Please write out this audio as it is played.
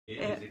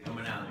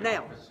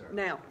Now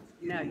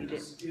you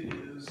did. It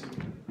is.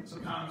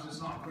 Sometimes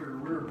it's not clear.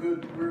 We're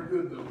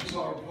good though.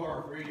 Sorry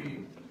for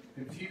any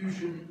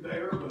confusion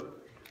there, but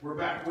we're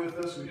back with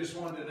us. We just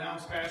wanted to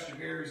announce Pastor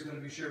Gary's going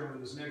to be sharing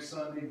with us next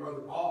Sunday.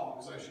 Brother Paul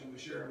is actually going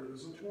to be sharing with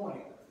us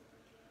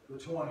the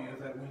 20th,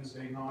 that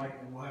Wednesday night,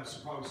 and we'll have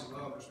probably some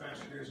others.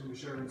 Pastor Gary's going to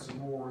be sharing some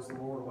more as the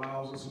Lord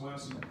allows us, and we'll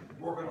have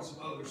working on some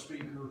other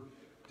speaker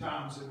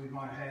times that we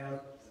might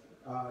have.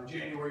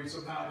 January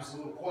sometimes is a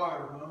little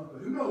quieter month,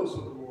 but who knows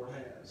what the Lord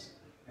has.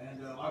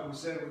 And like we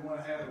said, we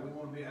want to have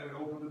it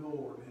open to the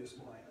Lord and His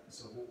plan.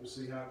 So we'll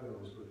see how it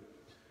goes.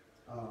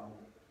 But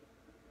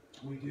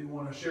we do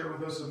want to share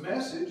with us a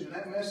message, and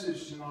that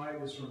message tonight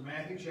is from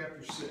Matthew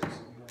chapter 6. If you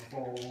want to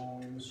follow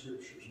along in the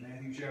Scriptures.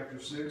 Matthew chapter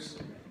 6,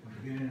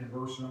 beginning in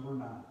verse number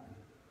 9.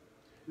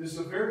 This is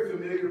a very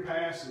familiar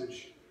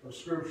passage of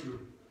Scripture,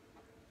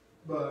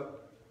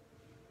 but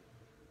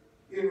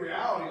in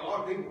reality, a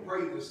lot of people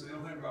pray this and they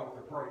don't think about what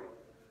they're praying.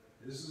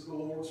 This is the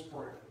Lord's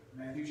Prayer.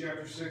 Matthew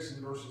chapter 6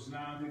 and verses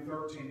 9 through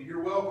 13. And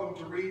you're welcome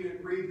to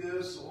read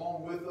this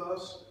along with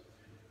us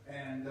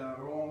and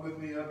along with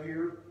me up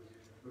here,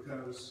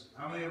 because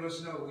how many of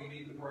us know we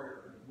need the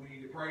prayer? We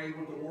need to pray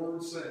what the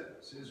Word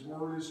says. His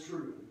Word is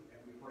true, and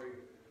we pray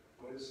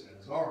what it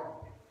says. All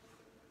right.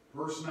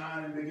 Verse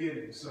 9 in the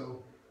beginning.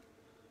 So,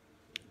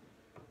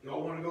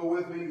 y'all want to go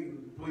with me?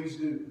 Please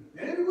do.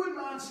 And if you wouldn't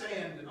mind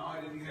standing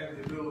tonight, if you have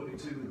the ability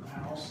to in the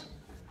house.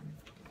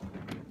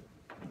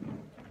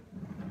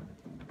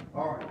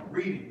 All right,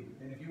 reading.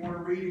 And if you want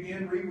to read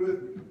again, read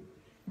with me.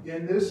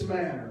 In this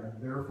manner,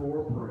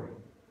 therefore, pray.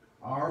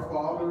 Our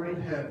Father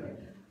in heaven,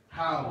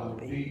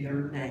 hallowed be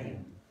your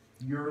name.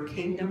 Your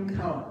kingdom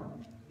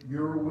come.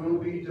 Your will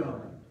be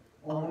done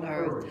on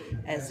earth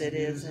as it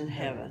is in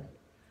heaven.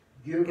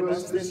 Give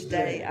us this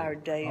day our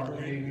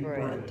daily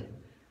bread.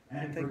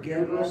 And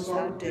forgive us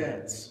our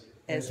debts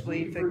as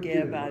we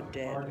forgive our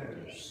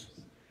debtors.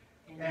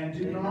 And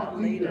do not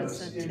lead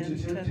us into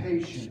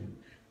temptation,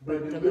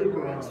 but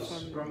deliver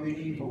us from the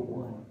evil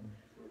one.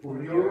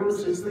 For yours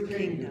is the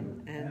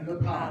kingdom, and the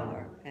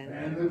power,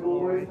 and the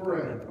glory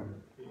forever.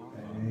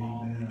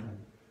 Amen.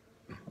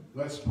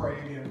 Let's pray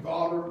again.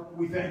 Father,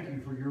 we thank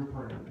you for your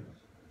prayer.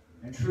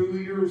 And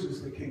truly yours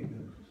is the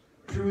kingdom.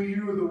 Truly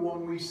you are the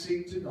one we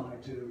seek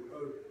tonight to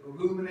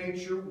illuminate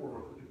your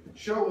word.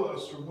 Show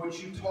us from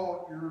what you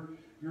taught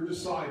your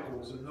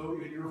disciples and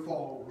your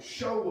followers.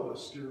 Show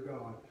us, dear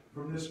God,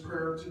 from this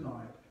prayer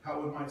tonight,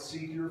 how we might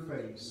seek your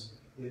face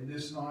in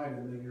this night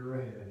and the year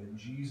ahead. In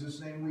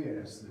Jesus' name we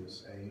ask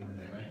this.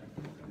 Amen. Amen.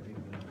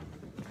 Amen.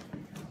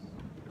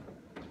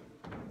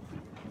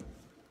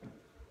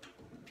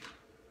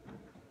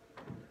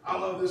 I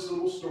love this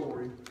little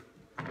story.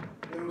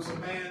 There was a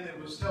man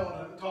that was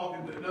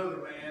talking to another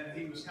man, and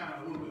he was kind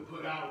of a little bit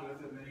put out with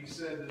him, and he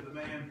said to the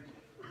man,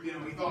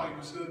 he thought he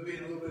was good,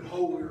 being a little bit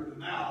holier than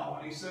thou,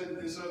 and he said to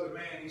this other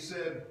man, he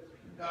said,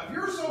 if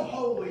you're so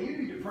holy, you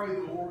need to pray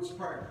the Lord's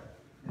Prayer.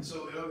 And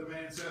so the other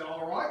man said,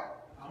 all right,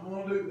 I'm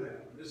going to do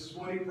that. This is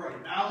what he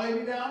prayed. Now lay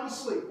me down to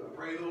sleep. I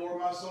pray the Lord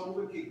my soul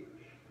to keep.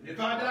 And if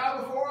I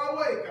die before I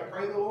wake, I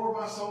pray the Lord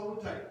my soul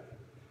to take.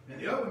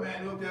 And the other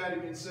man looked at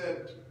him and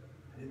said,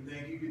 I didn't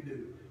think you could do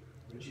it,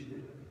 but you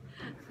did.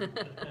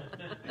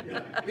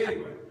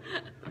 Anyway,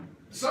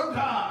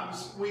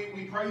 sometimes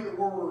we pray the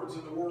words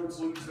and the words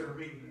lose their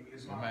meaning,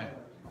 is my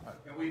point.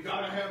 And we've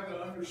got to have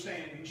the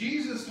understanding.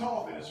 Jesus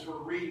taught this for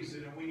a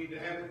reason, and we need to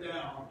have it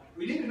down.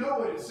 We need to know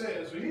what it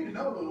says. We need to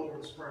know the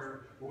Lord's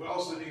Prayer, but we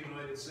also need to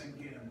let it sink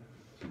in.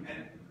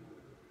 And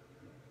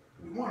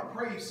we want to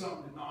pray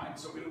something tonight,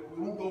 so we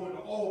won't go into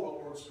all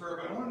the Lord's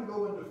Prayer, but I want to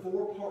go into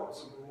 4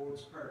 parts of the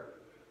Lord's Prayer.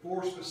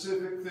 4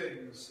 specific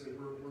things that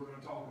we're going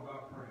to talk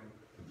about praying.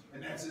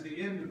 And that's at the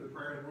end of the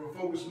prayer. And we'll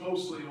focus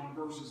mostly on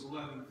verses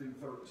 11 through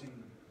 13.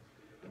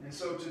 And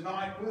so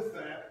tonight with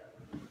that,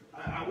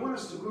 I want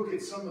us to look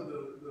at some of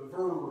the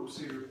verbs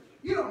here.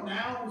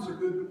 Nouns are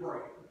good to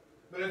pray.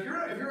 But if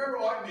you're ever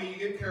like me, you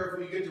get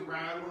careful, you get to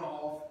rattling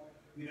off.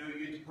 You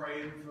get to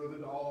praying for the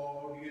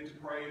dog, you get to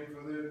praying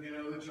for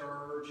the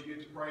church, you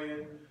get to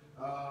praying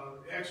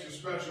extra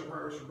special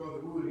prayers for Brother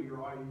Woody,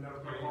 right? You've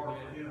got to pray hard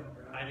for him.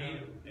 Right? I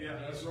need. Yeah,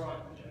 that's right.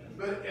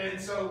 And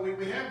so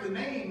we have the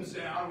names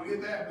down, we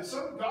get that,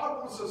 but God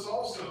wants us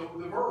also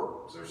the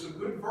verbs. There's some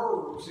good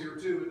verbs here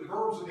too. The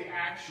verbs are the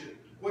action.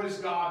 What does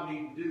God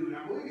need to do? And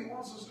I believe He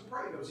wants us to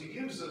pray those. He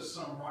gives us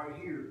some right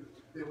here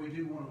that we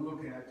do want to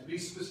look at.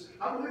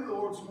 I believe the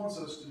Lord wants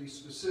us to be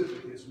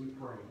specific as we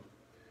pray.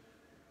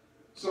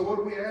 So what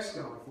do we ask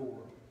God for?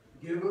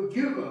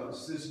 Give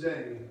us this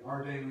day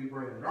our daily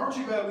bread. Aren't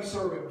you glad we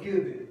serve a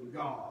giving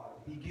God?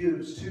 He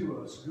gives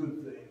to us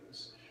good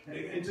things.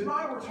 And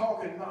tonight we're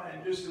talking,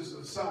 and just as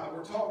an aside,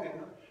 we're talking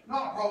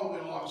not probably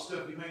a lot of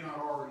stuff you may not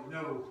already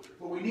know,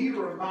 but we need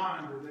a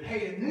reminder that,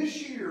 hey, in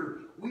this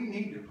year, we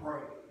need to pray.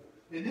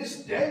 In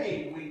this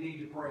day, we need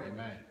to pray.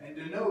 Amen. And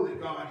to know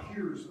that God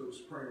hears those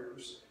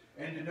prayers,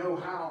 and to know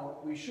how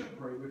we should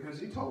pray, because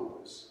He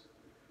told us.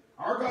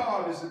 Our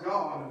God is a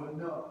God of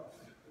enough,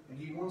 and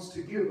He wants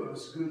to give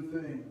us good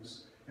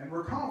things, and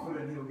we're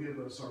confident He'll give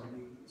us our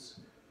needs.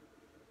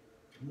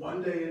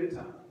 One day at a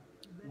time.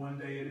 One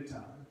day at a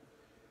time.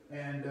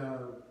 And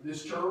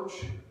this church,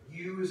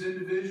 you as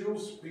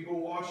individuals, people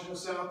watching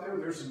us out there,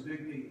 there's some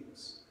big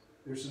needs.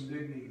 There's some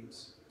big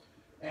needs.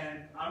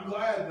 And I'm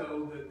glad,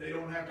 though, that they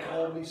don't have to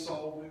all be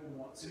solved at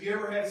once. Have you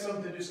ever had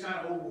something just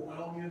kind of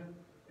overwhelm you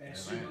and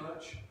it's too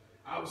much?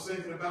 I was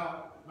thinking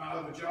about my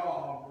other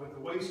job with the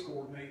waste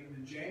coordinating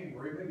in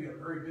January. Maybe a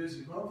very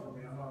busy month for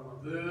me. I thought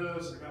about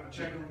this, I got to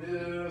check on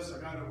this,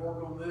 I got to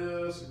work on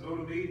this, and go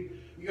to meeting.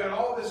 You got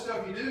all this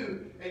stuff you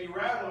do, and you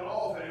rattle it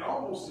off, and it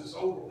almost is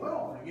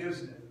overwhelming,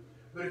 isn't it?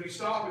 But if you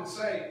stop and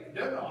say, it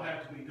doesn't all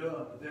have to be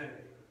done today,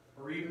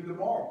 or even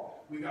tomorrow.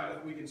 We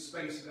can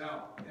space it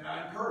out. And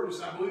I encourage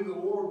us, I believe the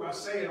Lord, by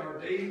saying our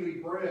daily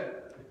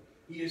bread,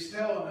 He is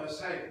telling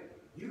us, hey,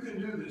 you can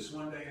do this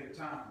one day at a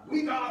time.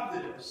 We got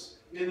this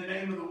in the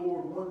name of the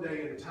Lord one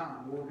day at a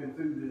time, working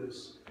through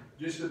this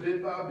just a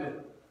bit by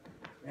bit.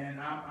 And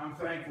I'm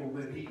thankful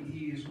that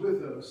He is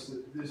with us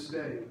this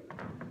day.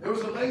 There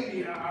was a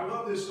lady, I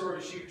love this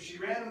story, she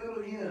ran a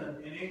little inn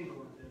in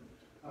England.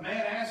 And a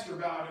man asked her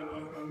about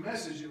a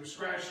message that was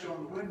scratched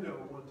on the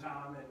window one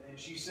time, and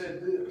she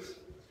said this.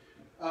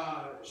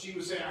 She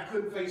was saying, I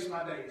couldn't face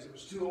my days. It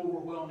was too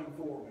overwhelming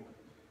for me.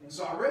 And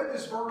so I read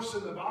this verse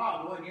in the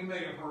Bible, and you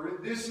may have heard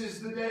it. This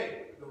is the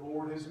day the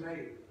Lord has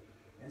made.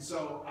 And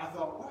so I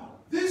thought, wow,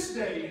 this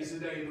day is the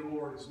day the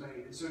Lord has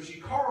made. And so she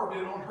carved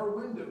it on her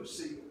window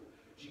seal.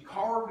 She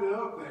carved it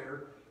up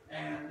there,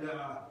 and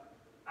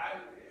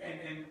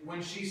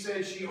when she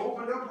said she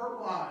opened up her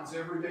blinds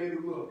every day to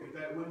look at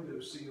that window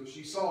seal,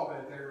 she saw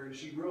that there, and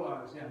she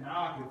realized, yeah,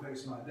 now I can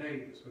face my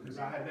days, because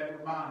I had that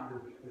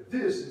reminder that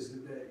this is the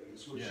day.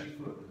 It's what she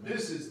put.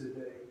 This is the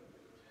day.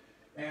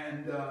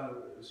 And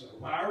so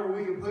however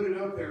we can put it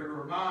up there to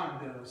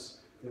remind us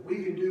that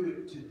we can do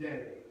it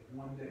today,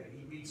 one day.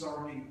 He meets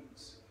our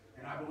needs.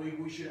 And I believe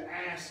we should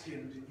ask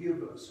Him to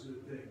give us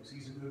good things.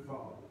 He's a good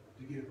Father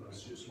to give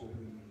us just what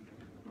we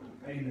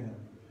need. Amen.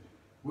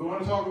 We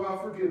want to talk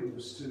about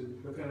forgiveness too,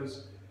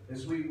 because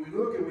as we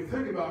look and we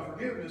think about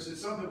forgiveness,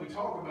 it's something we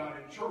talk about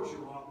in church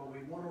a lot, but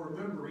we want to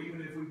remember,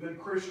 even if we've been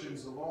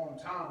Christians a long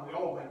time, we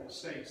all make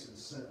mistakes and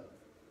sin.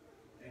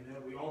 And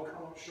we all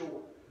come up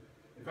short.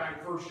 In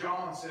fact, 1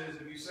 John says,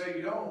 if you say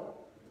you don't,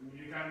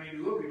 you kind of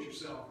need to look at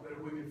yourself. But if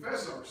we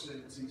confess our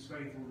sins, He's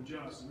faithful and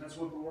just. And that's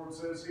what the Lord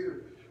says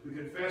here. We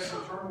confess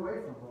and turn away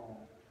from wrong.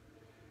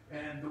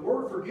 And the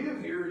word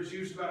forgive here is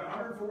used about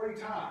 140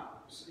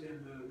 times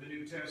in the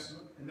New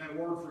Testament. And that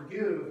word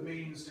forgive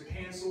means to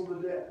cancel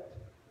the debt.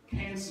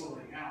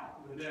 Canceling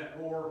out the debt.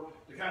 Or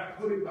to kind of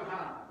put it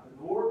behind. And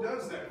the Lord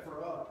does that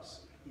for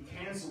us. He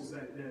cancels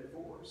that debt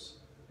for us.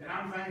 And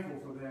I'm thankful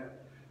for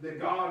that. That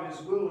God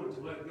is willing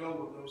to let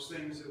go of those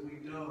things that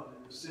we've done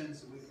and the sins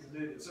that we've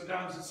committed.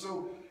 Sometimes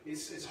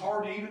it's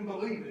hard to even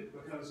believe it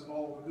because of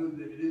all the good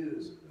that it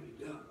is, but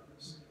He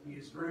does. He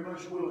is very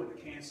much willing to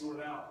cancel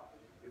it out.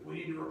 If we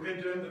need to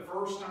repent to Him the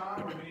first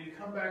time, or we need to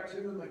come back to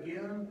Him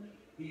again,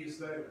 He is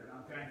there. And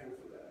I'm thankful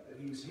for that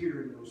He's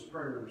hearing those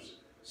prayers,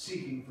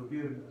 seeking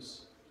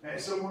forgiveness.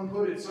 As someone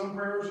put it, some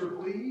prayers are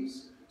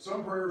please,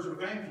 some prayers are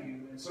thank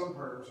you, and some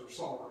prayers are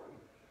sorry.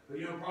 But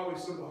probably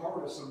some of the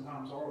hardest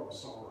sometimes are the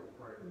sorry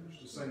prayers,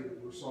 to say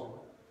that we're sorry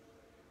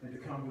and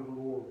to come to the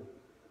Lord.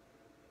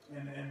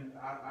 And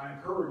I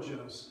encourage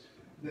us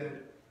that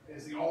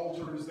as the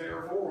altar is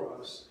there for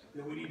us,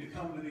 that we need to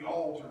come to the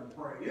altar and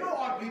pray. A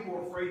lot of people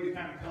are afraid to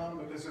kind of come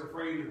because they're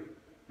afraid of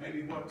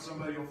maybe what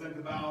somebody will think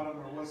about them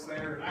or what's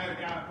there. And I had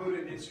a guy put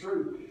it, and it's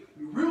true.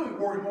 You really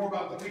worry more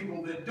about the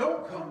people that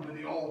don't come to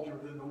the altar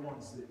than the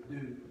ones that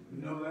do.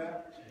 You know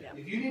that? Yeah.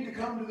 If you need to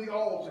come to the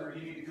altar,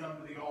 you need to come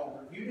to the altar.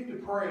 If you need to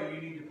pray,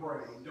 you need to pray.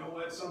 Don't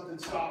let something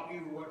stop you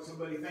or what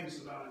somebody thinks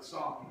about it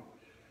stop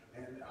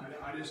you. And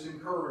I just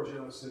encourage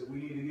us that we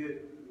need to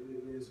get,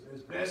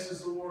 as best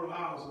as the Lord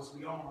allows us,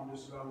 beyond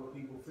just about what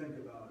people think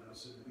about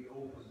us, and to be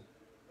open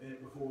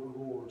before the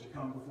Lord, to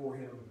come before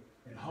Him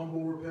in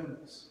humble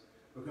repentance.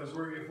 Because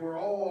if we're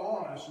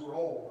all honest, we're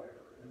all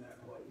there in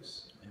that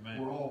place.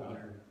 Amen. We're all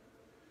there.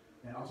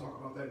 And I'll talk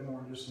about that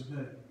more in just a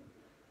minute.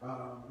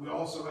 We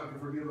also have to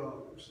forgive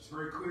others. It's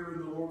very clear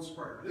in the Lord's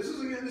Prayer. This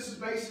is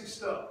basic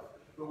stuff,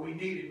 but we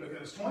need it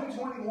because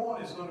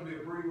 2021 is going to be a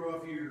pretty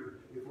rough year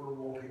if we're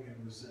walking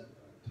in resentment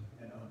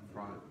and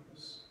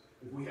unforgiveness.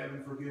 If we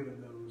haven't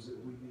forgiven those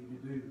that we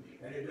need to do.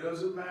 And it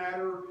doesn't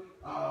matter.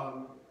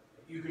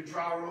 You can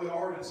try really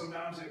hard, and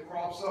sometimes it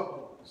crops up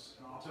on us.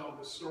 And I'll tell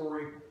this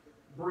story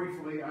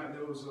briefly.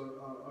 There was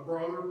a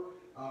brother.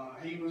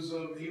 He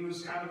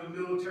was kind of a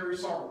military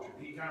sergeant.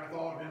 He kind of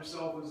thought of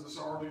himself as the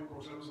sergeant. Of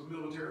course, it was a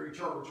military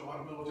church, a lot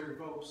of military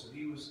folks, and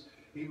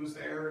he was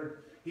there. And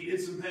he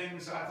did some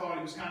things. I thought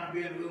he was kind of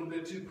being a little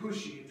bit too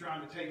pushy and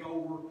trying to take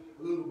over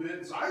a little bit.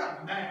 And so I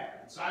got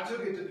mad. So I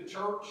took it to the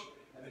church,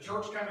 and the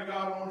church kind of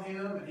got on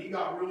him, and he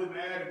got really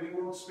mad, and we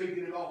weren't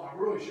speaking at all. I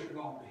really should have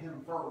gone to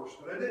him first,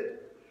 but I didn't.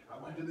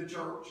 I went to the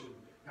church and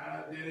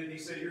kind of did it. And he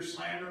said, "You're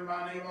slandering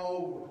my name all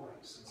over the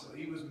place." And so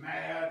he was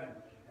mad,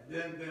 and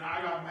then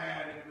I got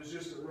mad, and it was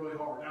just really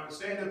hard. And I would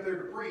stand up there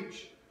to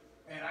preach,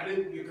 and I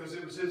didn't because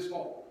it was his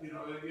fault.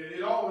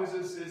 It always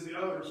is the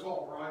other's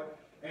fault, right?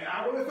 And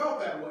I really felt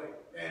that way.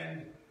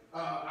 And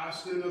I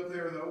stood up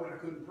there, though, and I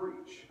couldn't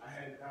preach.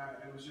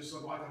 It was just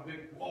like a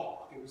big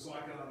block. It was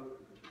like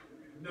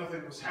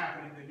nothing was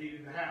happening that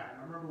needed to happen.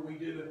 I remember we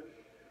did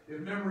if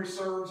memory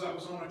serves, I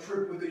was on a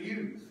trip with the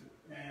youth,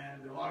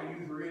 and a lot of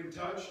youth were getting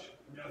touched.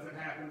 Nothing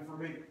happened for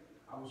me.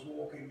 I was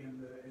walking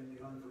in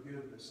the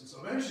unforgiveness. And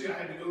so eventually I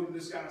had to go to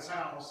this guy's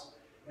house,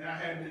 and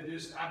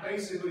I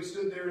basically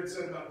stood there and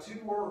said about 2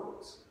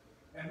 words.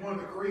 And one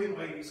of the Korean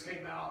ladies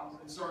came out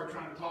and started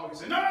trying to talk. He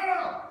said,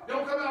 no,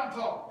 don't come out and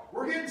talk.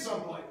 We're getting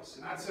someplace.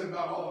 And I said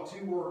about all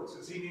 2 words,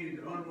 because he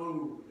needed to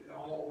unload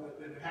all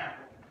that had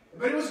happened.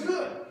 But it was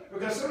good,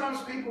 because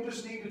sometimes people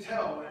just need to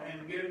tell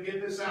and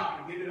get this out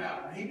and get it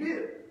out. And he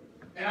did.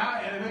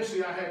 And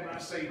eventually I had my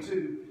say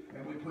too,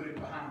 and we put it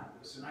behind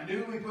us. And I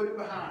knew we put it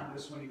behind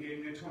us when he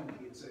gave me a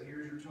Twinkie and said,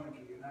 here's your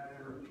Twinkie,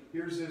 or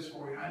here's this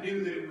for you. I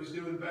knew that it was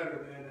doing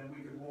better then, and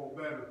we could walk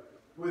better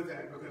with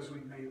that because we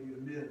made the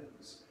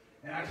amends.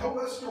 And I told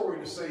that story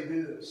to say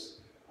this.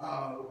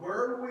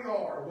 Wherever we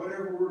are,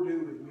 whatever we're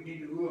doing, we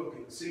need to look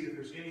and see if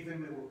there's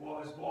anything that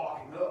is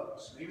blocking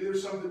us. Maybe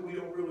there's something we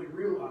don't really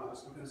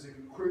realize because it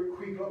can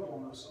creep up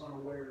on us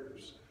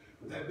unawares.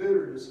 But that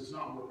bitterness is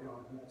not what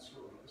God wants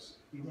for us.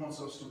 He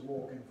wants us to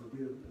walk in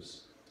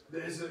forgiveness.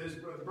 As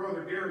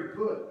Brother Gary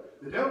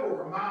put, the devil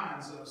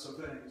reminds us of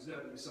things,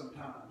 doesn't he,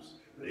 sometimes?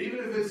 But even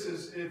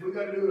if we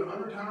got to do it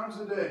 100 times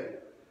a day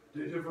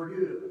to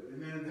forgive,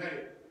 and then,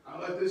 hey, I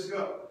let this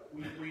go.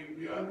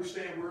 We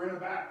understand we're in a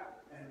battle.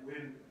 And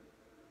when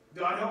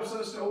God helps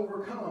us to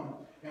overcome,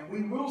 and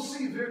we will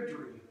see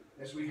victory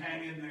as we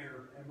hang in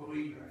there and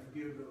believe and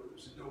forgive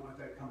those, and don't let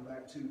that come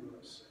back to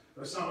us.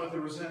 Let's not let the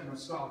resentment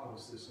stop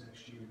us this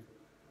next year.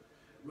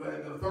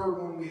 But the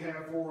third one we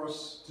have for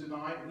us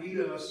tonight, lead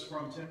us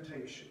from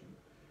temptation.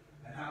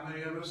 And how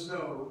many of us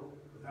know,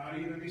 without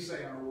even me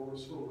saying, our world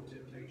is full of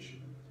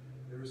temptation.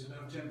 There is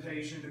enough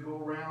temptation to go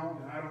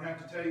around, and I don't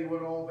have to tell you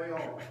what all they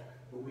are.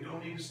 But we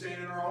don't need to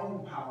stand in our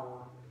own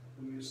power.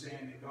 We need to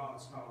stand in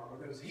God's power,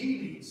 because He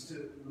needs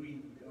to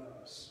lead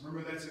us.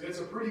 Remember, that's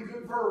a pretty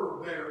good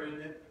verb there,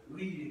 isn't it?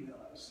 Leading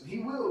us. And He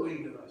will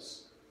lead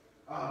us.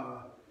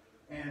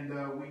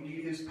 We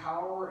need His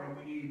power, and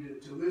we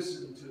need to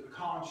listen to the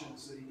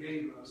conscience that He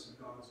gave us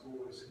in God's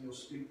voice, and He'll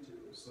speak to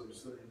us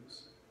those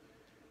things.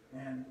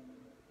 And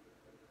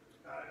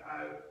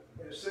I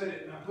have said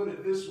it, and I put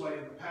it this way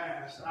in the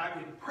past. I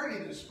can pray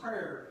this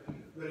prayer,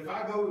 but if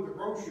I go to the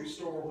grocery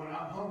store when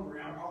I'm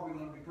hungry, I'm probably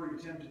going to be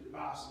pretty tempted to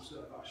buy some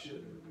stuff I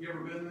shouldn't. You ever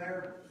been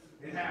there?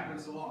 It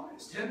happens a lot.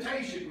 It's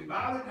temptation.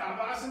 I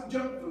buy some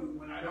junk food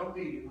when I don't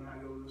need it when I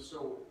go to the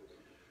store.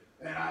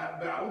 But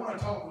I want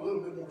to talk a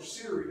little bit more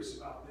serious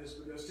about this,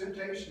 because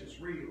temptation is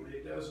real, and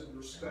it doesn't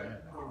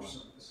respect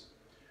persons.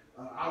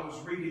 I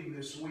was reading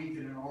this week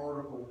in an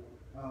article,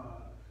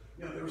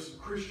 there were some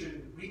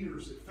Christian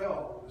leaders that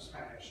fell this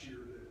past year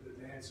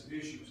that they had some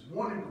issues.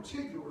 One in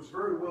particular was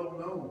very well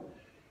known.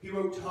 He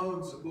wrote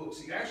tons of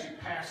books. He actually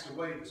passed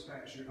away this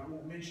past year, and I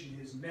won't mention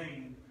his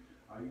name.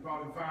 You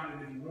probably find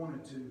it if you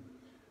wanted to.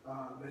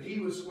 But he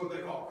was what they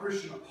call a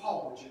Christian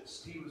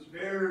apologist. He was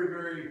very,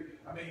 very,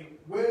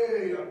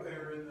 way up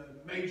there in the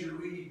major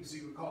leagues,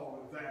 he would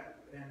call it that.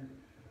 And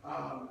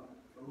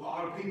a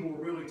lot of people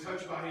were really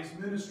touched by his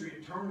ministry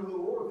and turned to the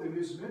Lord through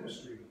his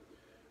ministry.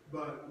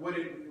 But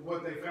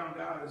what they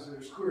found out is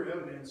there's clear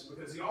evidence,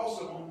 because he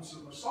also owned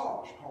some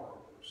massage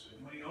parlors.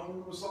 And when he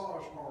owned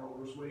massage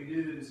parlors, what he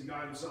did is he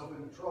got himself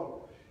into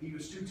trouble. He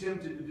was too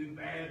tempted to do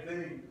bad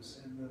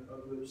things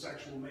of the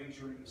sexual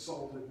nature, and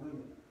assaulted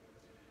women.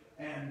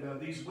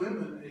 And these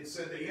women, it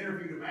said they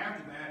interviewed him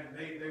after that, and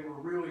they were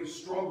really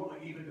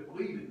struggling even to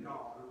believe in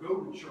God or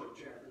go to church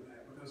after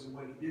that because of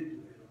what he did to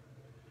them.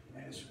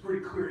 And it's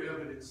pretty clear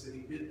evidence that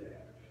he did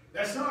that.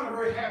 That's not a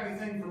very happy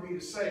thing for me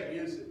to say,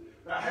 is it?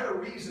 But I had a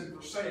reason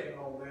for saying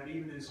all that,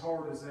 even as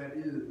hard as that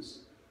is.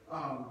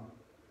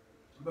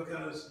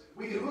 Because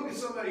we can look at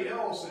somebody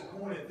else and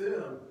point at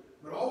them,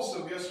 but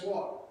also, guess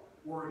what?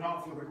 Were it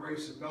not for the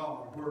grace of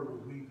God, where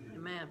would we be?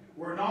 Amen.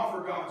 Were it not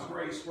for God's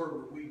grace, where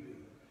would we be?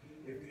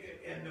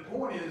 And the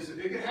point is, if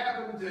it could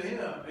happen to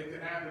him, it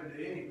could happen to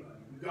anybody.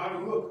 We've got to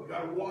look. We've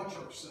got to watch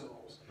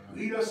ourselves.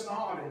 Lead us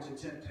not into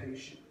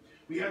temptation.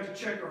 We have to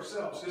check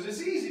ourselves, because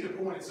it's easy to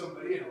point at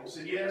somebody else.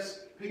 And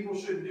yes, people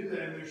shouldn't do that,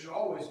 and there should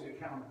always be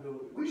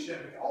accountability. We should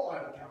all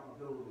have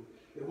accountability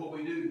in what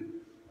we do,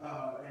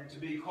 and to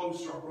be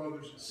close to our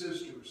brothers and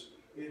sisters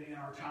in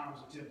our times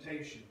of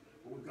temptation.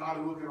 But we've got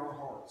to look at our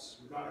hearts.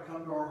 We've got to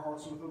come to our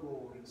hearts with the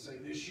Lord and say,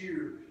 this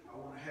year, I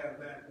want to have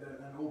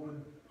an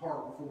open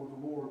heart before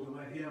the Lord, to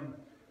let Him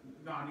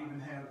not even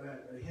have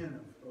a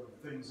hint of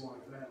things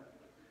like that.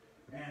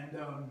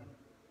 And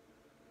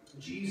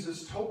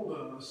Jesus told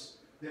us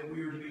that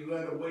we are to be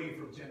led away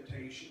from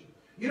temptation.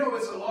 You know,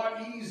 it's a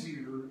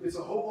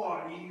whole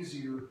lot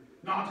easier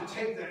not to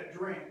take that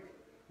drink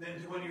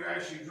than to when you're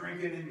actually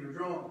drinking and you're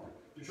drunk,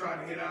 to try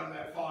to get out of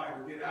that fight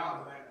or get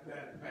out of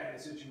that bad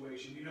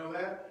situation. You know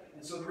that?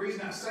 And so the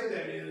reason I say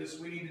that is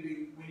we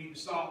need to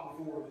stop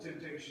before the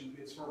temptation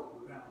gets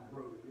further down the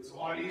road. It's a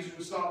lot easier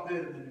to stop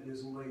then than it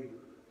is later.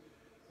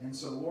 And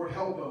so, Lord,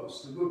 help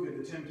us to look at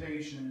the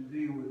temptation and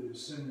deal with it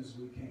as soon as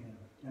we can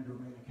and to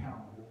remain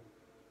accountable.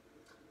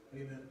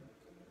 Amen.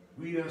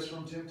 Lead us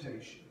from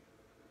temptation.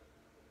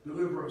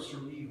 Deliver us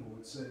from evil,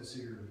 it says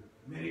here.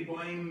 Many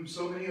blame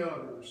so many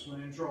others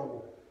when in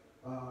trouble.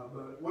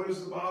 But what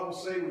does the Bible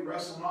say? We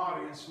wrestle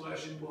not against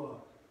flesh and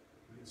blood,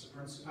 against the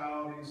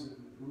principalities and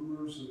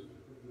rulers of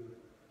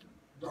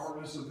the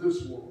darkness of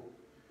this world.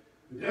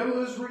 The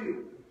devil is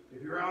real.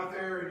 If you're out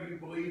there and you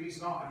believe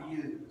he's not, he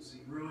is.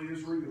 He really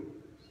is real.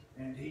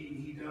 And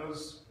he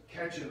does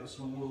catch us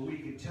when we're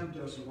weak and tempt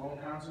us with all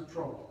kinds of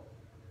trouble.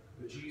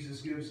 But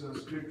Jesus gives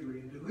us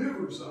victory and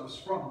delivers us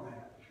from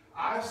that.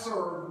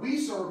 We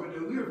serve a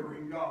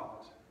delivering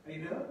God.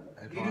 Amen?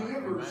 He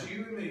delivers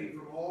you and me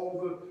from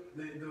all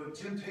the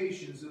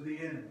temptations of the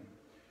enemy.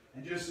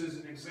 And just as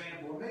an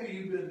example, maybe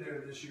you've been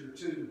there this year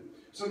too.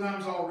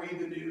 Sometimes I'll read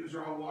the news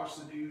or I'll watch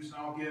the news and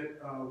I'll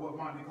get what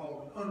might be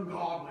called an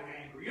ungodly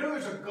angry. You know,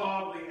 there's a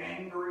godly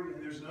angry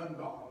and there's an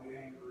ungodly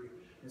angry.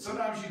 And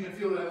sometimes you can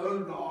feel that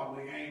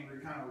ungodly angry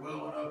kind of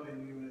welling up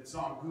in you and it's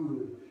not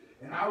good.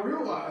 And I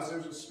realize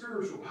there's a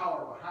spiritual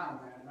power behind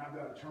that and I've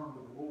got to turn to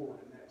the Lord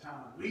in that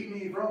time. Lead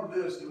me from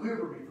this,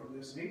 deliver me from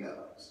this. And He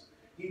does.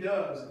 He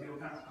does, and He'll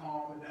kind of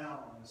calm it down.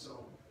 And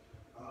so,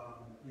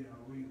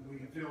 we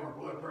can feel our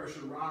blood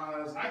pressure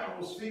rise.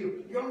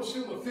 You can almost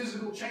feel the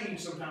physical change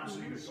sometimes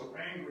when you get so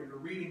angry or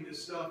reading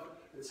this stuff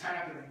that's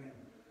happening. And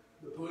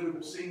the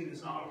political scene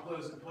is not a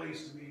pleasant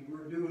place to be.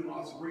 We're doing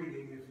lots of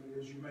reading,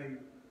 as you may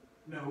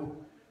know,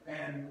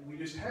 and we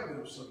just have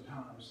those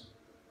sometimes.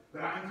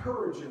 But I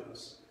encourage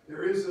us.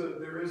 There is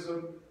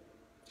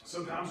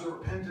sometimes a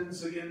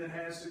repentance again that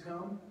has to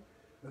come,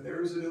 but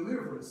there is a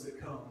deliverance that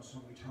comes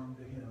when we turn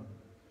to Him.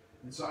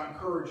 And so I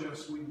encourage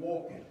us, we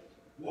walk in.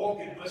 Walk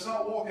in. Let's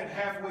not walk in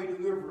halfway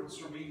deliverance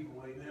from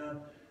evil, amen.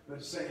 But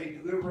to say, hey,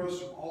 deliver us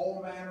from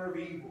all manner of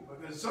evil.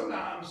 Because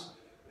sometimes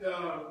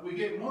we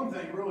get one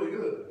thing really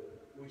good,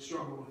 we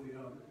struggle with the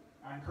other.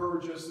 I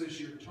encourage us this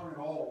year to turn it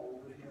all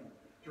over to Him.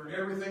 Turn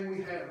everything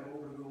we have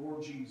over to the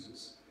Lord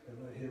Jesus and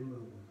let Him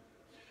move.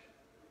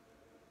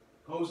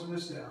 Closing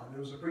this down,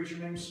 there was a preacher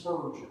named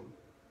Spurgeon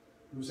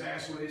who was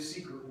asked what his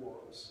secret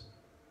was.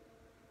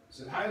 He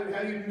said, how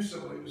do you do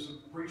so? He was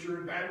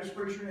a Baptist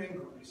preacher in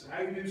England. He said,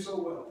 how do you do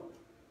so well?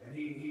 And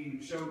he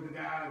showed the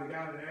guy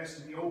that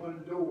asked him, he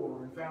opened the door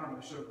and found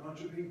him, showed a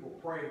bunch of people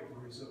praying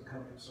for his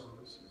upcoming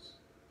services.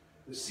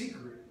 The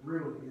secret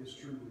really is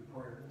truly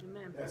prayer.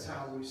 Amen. That's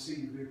how we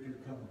see victory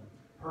coming.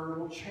 Prayer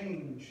will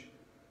change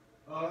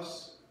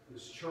us,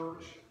 this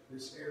church,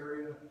 this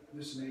area,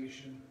 this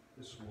nation,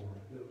 this world.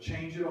 It'll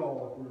change it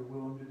all if we're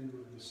willing to do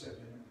it, to step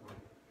in and pray.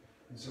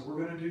 And so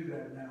we're going to do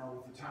that now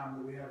with the time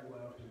that we have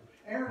left. And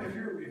Aaron,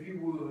 if you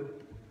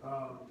would,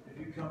 if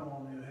you come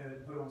on ahead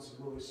and put on some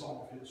really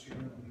soft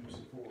instrumental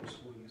music for us,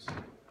 please.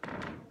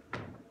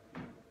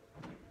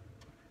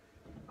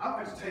 I'd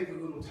like to take a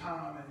little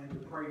time and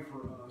to pray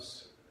for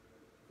us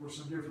for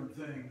some different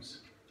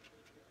things.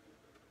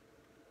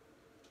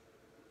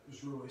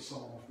 Just really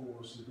soft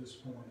for us at this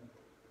point.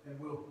 And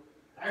we'll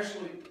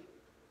actually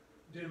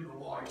dim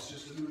the lights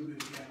just a little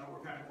bit again.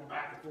 We're kind of going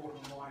back and forth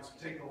on the lights.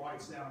 Take the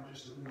lights down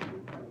just a little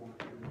bit more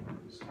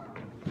this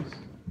time, please.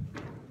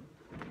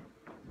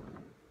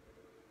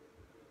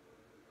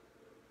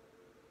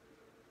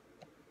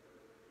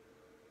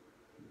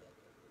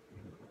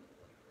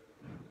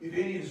 If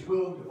any is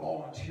willing to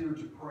volunteer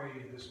to pray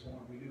at this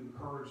point, we do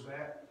encourage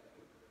that.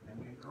 And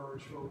we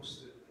encourage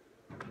folks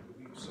that would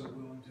be so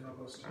willing to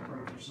help us to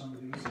pray for some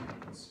of these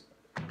needs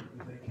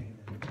if they can.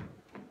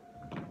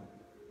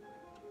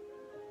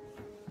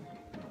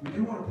 We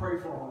do want to pray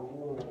for our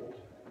world.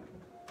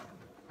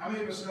 How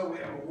many of us know we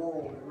have a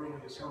world that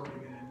really is hurting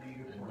and in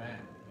need of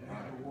prayer? We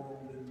have a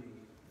world in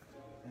need.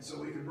 And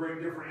so we can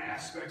bring different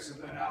aspects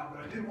of that out.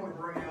 But I did want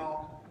to bring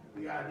out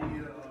the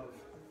idea of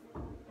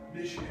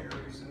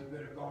missionaries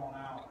that have gone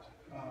out.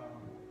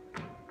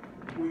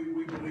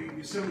 We believe,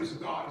 the Assemblies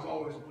of God has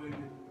always believed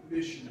in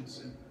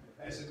missions, and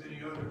as in many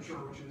other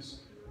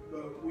churches,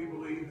 but we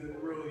believe that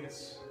really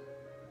it's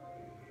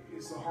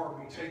the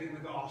heartbeat, taking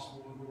the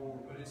gospel of the Lord.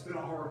 But it's been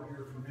a hard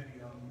year for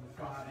many of them.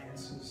 The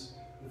finances,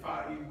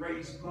 you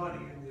raise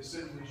money in the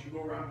assemblies. You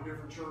go around to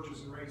different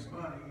churches and raise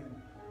money,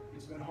 and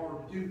it's been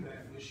hard to do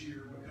that this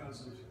year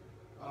because of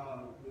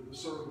the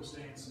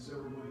circumstances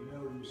everybody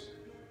knows.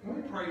 Can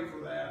we pray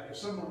for that? If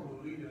someone will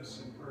lead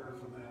us in prayer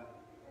for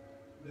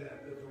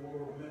that the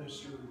Lord will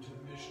minister to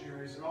the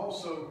missionaries and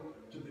also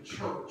to the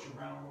church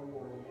around the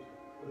world,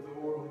 that the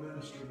Lord will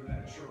minister to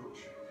that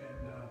church.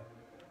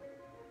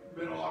 And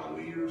been a lot of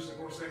leaders, of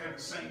course, they have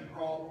the same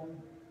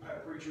problem.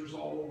 Preachers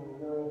all over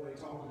the world, they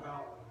talk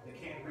about they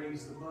can't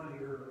raise the money,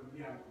 or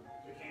they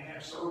can't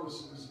have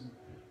services, and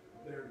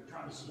they're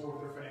trying to support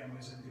their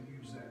families and can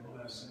use that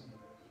blessing.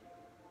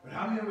 But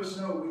how many of us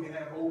know we can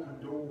have open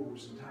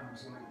doors in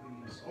times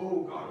like these?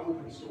 Oh, God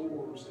opens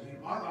doors that He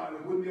might not,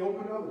 it wouldn't be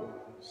opened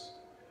otherwise.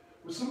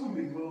 Would someone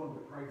be willing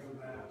to pray for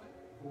that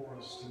for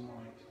us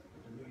tonight,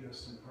 to lead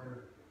us in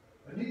prayer?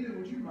 Anita,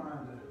 would you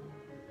mind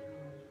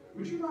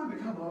to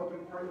come up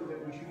and pray with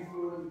that? Would you be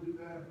willing to do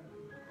that?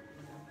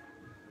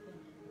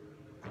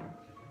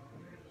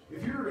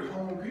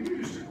 home, can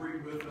you just agree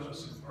with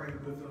us and pray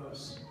with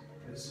us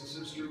as the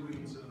sister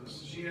leads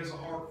us? She has a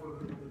heart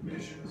for the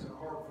missions and a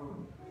heart for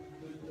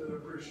the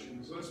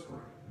Christians. Let's pray.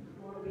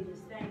 Lord, we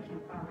just thank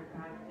you, Father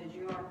God, because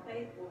you are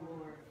faithful,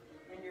 Lord,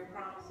 and your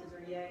promises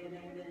are yea and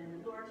amen.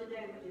 And Lord,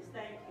 today we just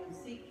thank you and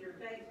seek your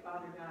face,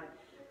 Father God,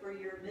 for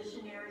your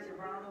missionaries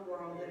around the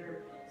world that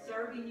are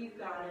serving you,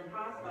 God, in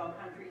hostile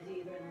countries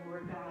even,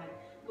 Lord God.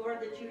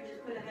 Lord, that you would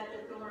just put a hedge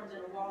of thorns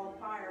and a wall of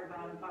fire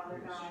about them,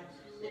 Father God,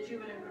 that you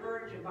would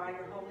encourage them by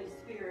your Holy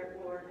Spirit,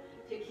 Lord,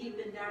 to keep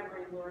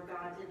endeavoring, Lord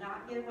God, to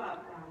not give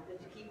up, God, but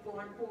to keep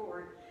going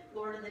forward,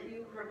 Lord, and that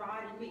you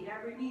provide and meet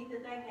every need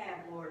that they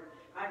have, Lord.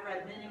 I've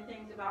read many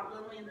things about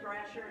Lillian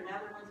Thrasher and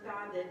other ones,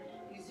 God, that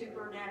you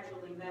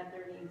supernaturally met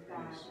their needs,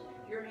 God.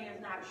 Your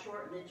hand's not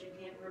shortened that you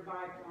can't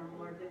provide for them,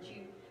 Lord, but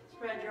you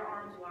spread your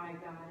arms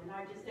wide, God. And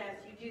I just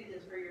ask you do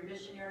this for your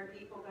missionary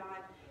people,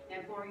 God,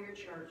 and for your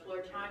church.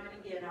 Lord, time and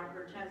again I've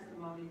heard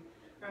testimonies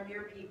from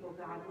your people,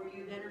 God, where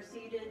you've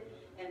interceded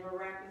and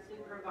miraculously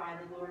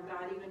provided, Lord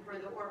God, even for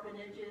the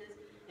orphanages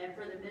and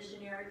for the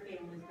missionary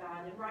families,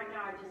 God. And right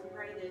now I just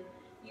pray that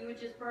you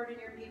would just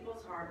burden your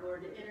people's heart,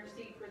 Lord, to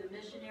intercede for the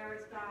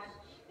missionaries, God,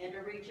 and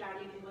to reach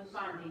out even with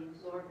funding,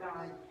 Lord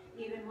God.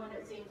 Even when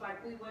it seems like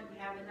we wouldn't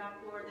have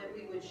enough, Lord, that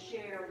we would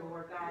share,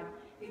 Lord God,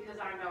 because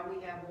I know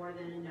we have more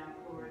than enough,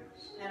 Lord.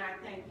 And I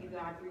thank you,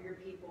 God, for your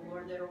people,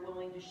 Lord, that are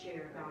willing to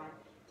share, God,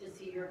 to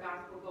see your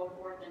gospel go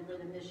forth and for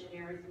the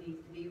missionaries'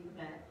 needs to be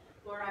met.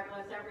 Lord, I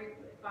bless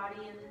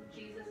everybody in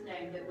Jesus'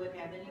 name that would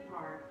have any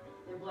part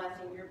in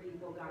blessing your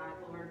people, God,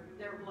 Lord.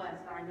 They're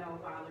blessed, I know,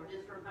 Father,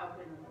 just from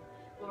helping them.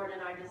 Lord,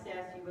 and I just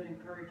ask you would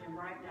encourage them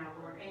right now,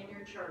 Lord, and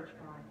your church,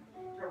 God,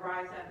 to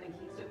rise up and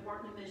keep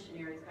supporting the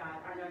missionaries,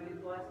 God. I know you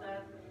blessed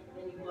us,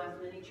 and you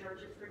blessed many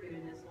churches for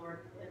doing this,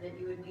 Lord, and that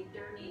you would meet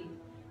their needs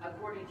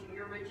according to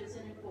your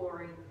riches and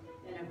glory,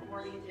 and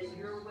according to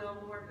your will,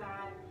 Lord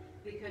God,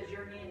 because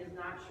your hand is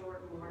not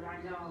short, Lord.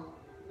 I know,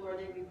 Lord,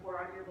 that you pour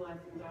out your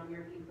blessings on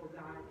your people,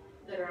 God,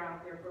 that are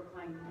out there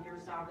proclaiming your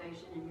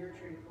salvation and your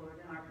truth,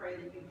 Lord. And I pray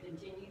that you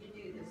continue to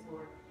do this,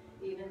 Lord.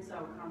 Even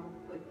so, come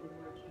quickly,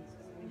 Lord Jesus.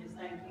 We just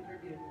thank you for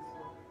doing this,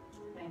 Lord.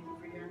 Thank you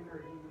for your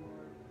encouragement,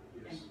 Lord.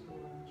 Thank you,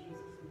 Lord. In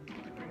Jesus' name,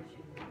 I praise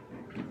you.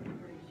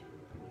 Praise you.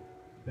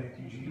 Thank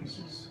you,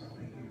 Jesus.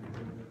 Thank you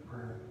for that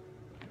prayer.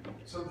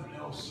 Something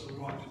else we'd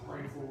like to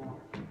pray for.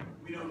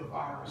 We know the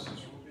virus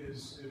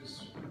is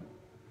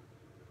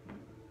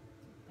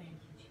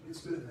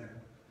it's been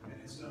there, and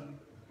it's done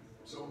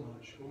so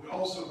much. But we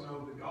also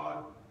know that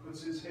God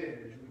puts his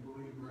hedge, we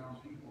believe,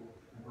 around people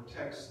and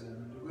protects them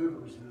and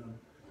delivers them.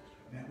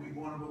 And we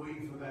want to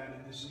believe for that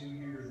in this new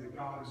year, that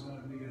God is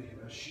going to be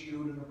a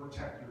shield and a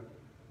protector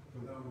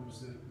for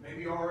those that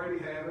maybe already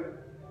have it,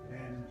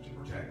 and to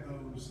protect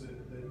those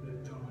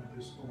that don't at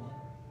this point.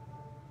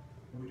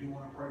 And we do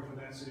want to pray for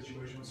that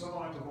situation. Would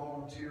someone like to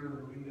volunteer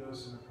and lead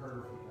us in a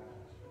prayer for that?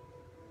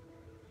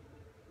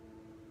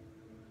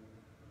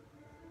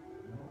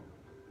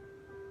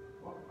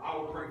 I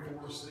will pray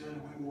for us then,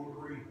 and we will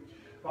agree.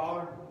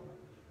 Father,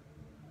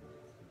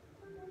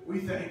 we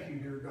thank you,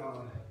 dear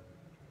God,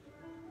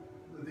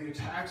 that the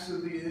attacks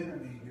of the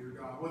enemy, dear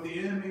God, what the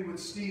enemy would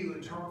steal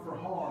and turn for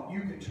harm,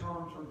 you can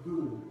turn for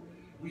good.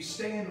 We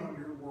stand on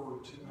your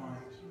word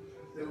tonight,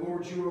 that,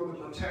 Lord, you are the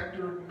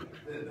protector,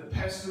 that the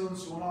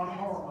pestilence will not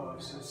harm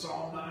us, as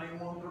Psalm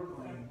 91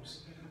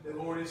 proclaims. That,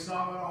 Lord, it's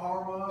not going to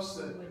harm us,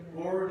 that,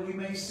 Lord, we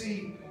may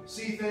see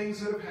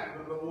things that have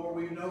happened, but, Lord,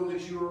 we know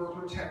that you are a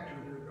protector,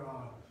 dear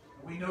God.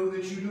 We know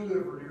that you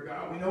deliver, dear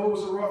God. We know it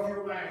was a rough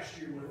year last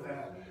year with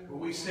that. But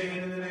we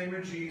stand in the name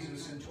of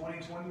Jesus in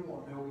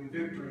 2021. There will be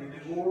victory. And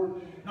then,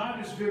 Lord,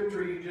 not just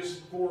victory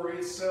just for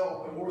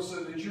itself, but Lord,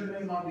 so that your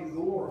name might be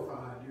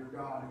glorified, dear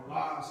God, in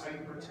our lives, how you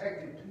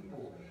protected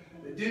people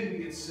that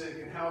didn't get sick,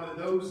 and how that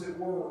those that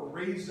were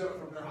raised up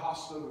from their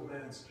hospital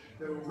beds,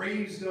 that were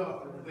raised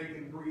up and that they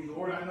can breathe.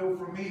 Lord, I know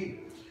for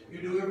me, you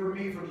delivered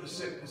me from the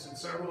sickness, and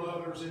several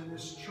others in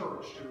this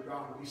church, dear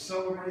God. We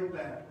celebrate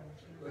that.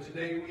 But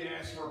today we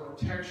ask for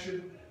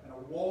protection and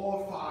a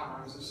wall of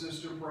fire, as the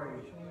sister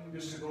prayed,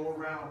 just to go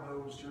around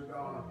those, dear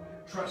God,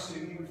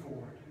 trusting you for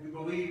it. We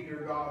believe,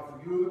 dear God,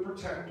 for you are the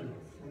protector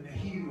and the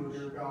healer,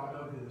 dear God,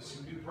 of this.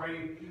 And we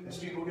pray as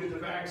people get the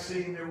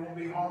vaccine, there won't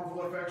be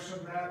harmful effects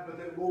from that, but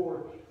that,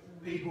 Lord,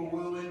 people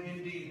will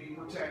indeed be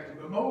protected.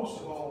 But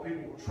most of all,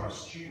 people will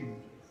trust you.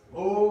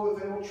 Oh,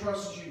 that they will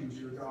trust you,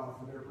 dear God,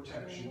 for their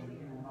protection, and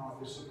you will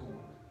not disappoint.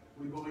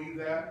 We believe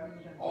that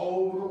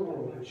all over the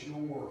world, that you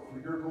will work for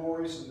your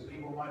glory, so that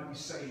people might be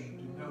saved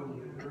and know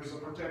that there is a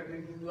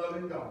protecting and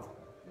loving God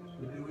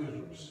who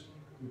delivers.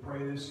 We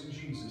pray this in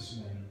Jesus'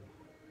 name.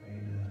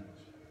 Amen.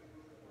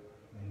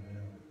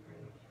 Amen.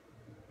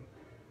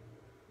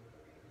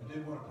 I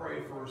did want to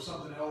pray for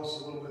something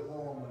else a little bit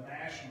more on the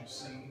national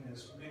scene.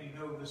 As many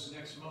know, this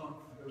next month,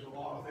 there's a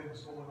lot of things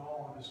going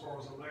on as far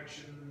as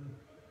election.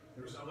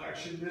 There's an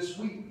election this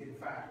week, in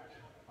fact,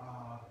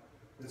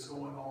 that's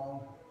going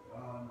on.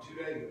 2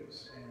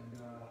 days,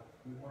 and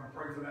we want to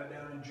pray for that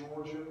down in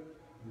Georgia.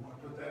 We want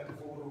to put that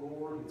before the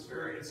Lord. It's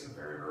a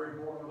very, very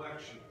important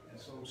election,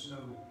 as folks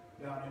know,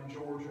 down in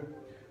Georgia.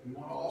 We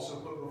want to also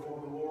put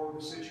before the Lord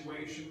the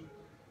situation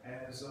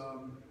as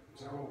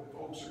several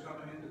folks are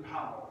coming into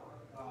power.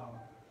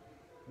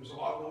 There's a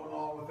lot going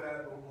on with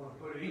that, but we want to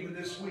put it, even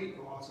this week,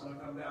 a lot's going to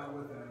come down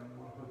with that, and we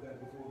want to put that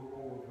before the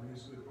Lord for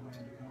His good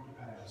plan to come to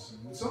pass.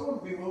 And would someone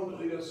be willing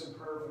to lead us in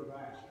prayer for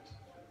that?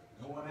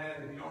 No one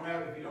had,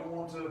 if you don't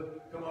want to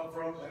come up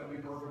front, that'll be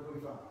perfectly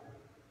fine.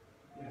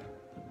 Yeah.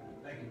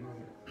 Thank you,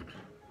 brother.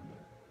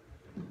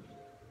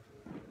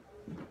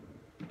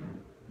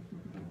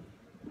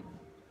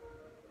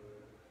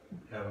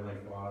 Heavenly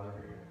Father,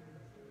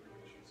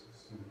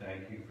 we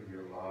thank you for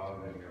your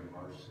love and your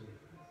mercy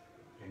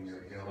and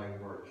your healing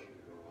virtue.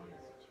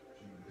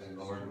 And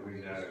Lord, we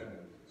know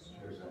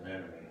there's an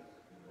enemy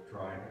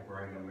trying to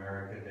bring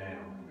America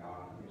down,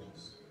 God.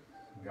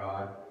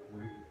 God,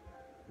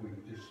 we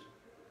just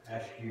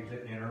ask you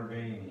to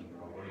intervene,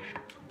 Lord.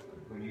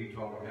 When you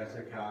told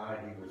Hezekiah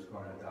he was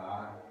going to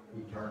die,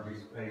 he turned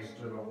his face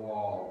to the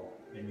wall,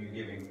 and you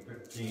give him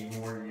 15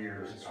 more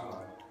years,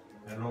 God.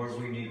 And Lord,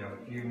 we need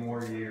a few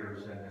more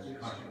years in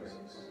this country.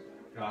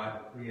 God,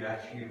 we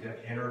ask you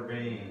to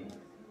intervene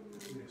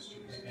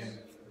and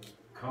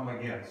come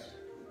against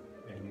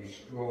and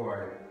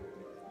destroy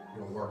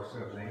the works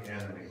of the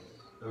enemy.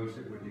 Those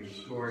that would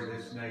destroy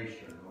this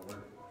nation,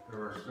 Lord. There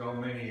are so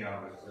many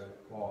of us that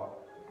fought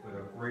for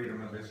the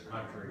freedom of this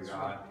country,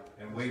 God.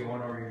 And we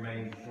want to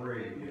remain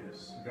free.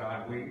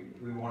 God,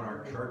 we want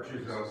our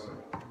churches open.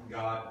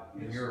 God,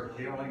 and your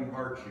healing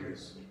virtue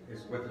is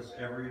with us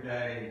every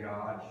day,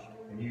 God.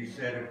 And you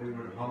said if we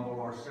would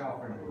humble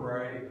ourselves and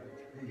pray,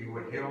 that you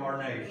would heal our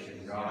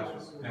nation,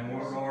 God. And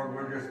Lord,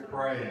 we're just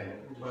praying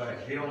for a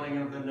healing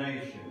of the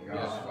nation,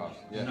 God.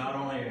 And not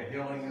only a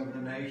healing of the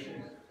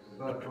nation,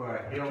 but for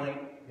a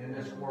healing in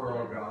this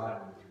world,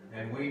 God.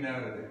 And we know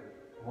that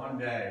one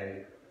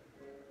day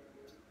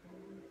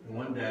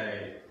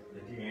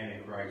that the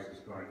Antichrist is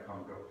going to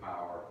come to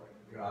power,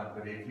 God.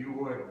 But if you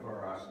would,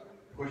 for us,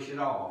 push it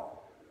off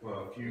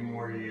for a few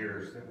more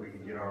years that we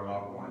can get our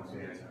loved ones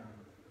in.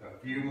 A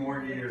few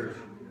more years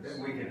that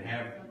we can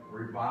have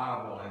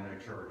revival in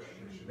the church,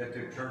 that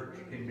the church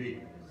can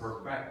be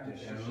perfected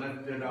and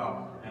lifted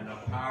up, and the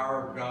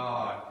power of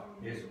God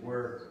is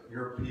where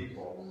your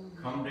people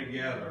come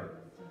together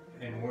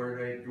and where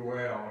they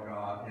dwell,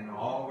 God, in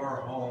all of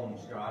our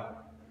homes, God.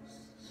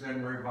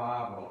 Send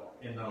revival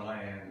in the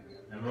land,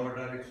 and Lord,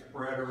 let it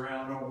spread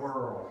around the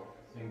world,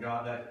 and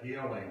God, that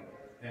healing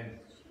and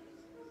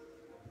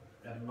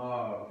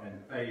love and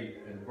faith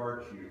and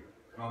virtue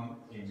come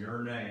in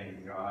your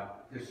name, God.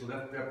 Just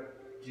lift up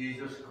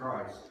Jesus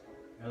Christ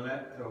and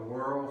let the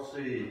world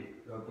see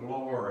the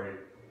glory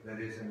that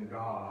is in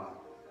God.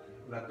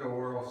 Let the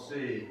world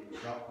see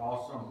the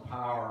awesome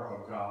power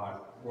of God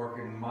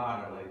working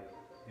mightily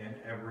in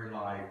every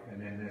life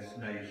and in this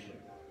nation.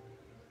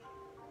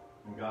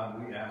 And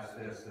God, we ask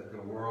this, that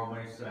the world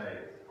may say,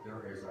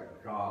 there is a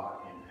God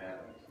in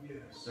heaven.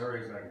 Yes. There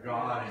is a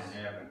God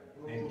in heaven.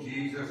 And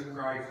Jesus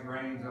Christ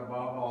reigns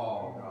above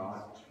all,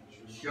 God.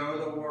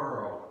 Show the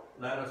world.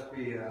 Let us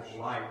be a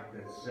light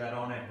that's set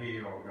on a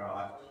hill,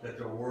 God, that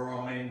the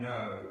world may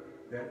know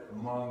that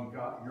among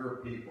God, your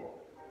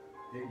people,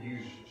 that you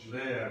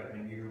live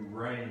and you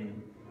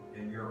reign,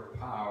 and your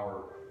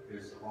power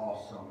is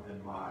awesome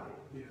and mighty.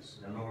 Yes.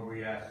 And Lord,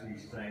 we ask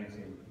these things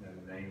in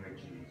the name of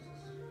Jesus.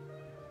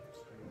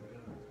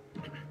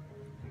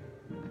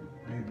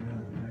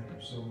 Amen.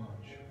 Thank you so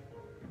much.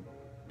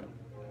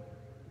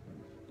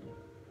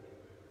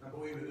 I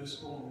believe at this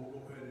point we'll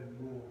go ahead and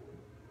we'll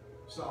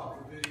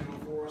stop the video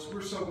for us.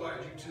 We're so glad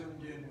you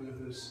tuned in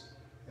with us.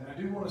 And I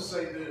do want to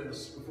say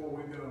this before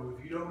we go.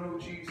 If you don't know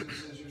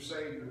Jesus as your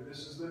Savior, this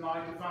is the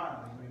night to find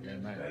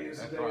Him. Today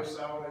is the day of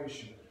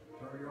salvation.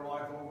 Turn your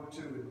life over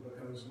to Him,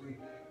 because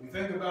we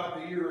think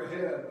about the year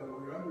ahead,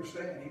 but we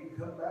understand He can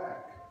come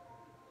back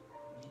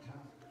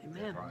anytime.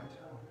 Amen.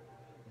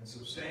 And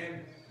so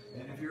stand,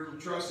 and if you're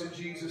trusting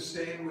Jesus,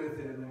 stand with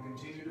Him and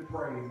continue to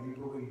pray and you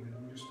believe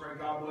Him. We just pray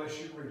God bless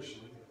you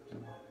richly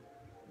tonight.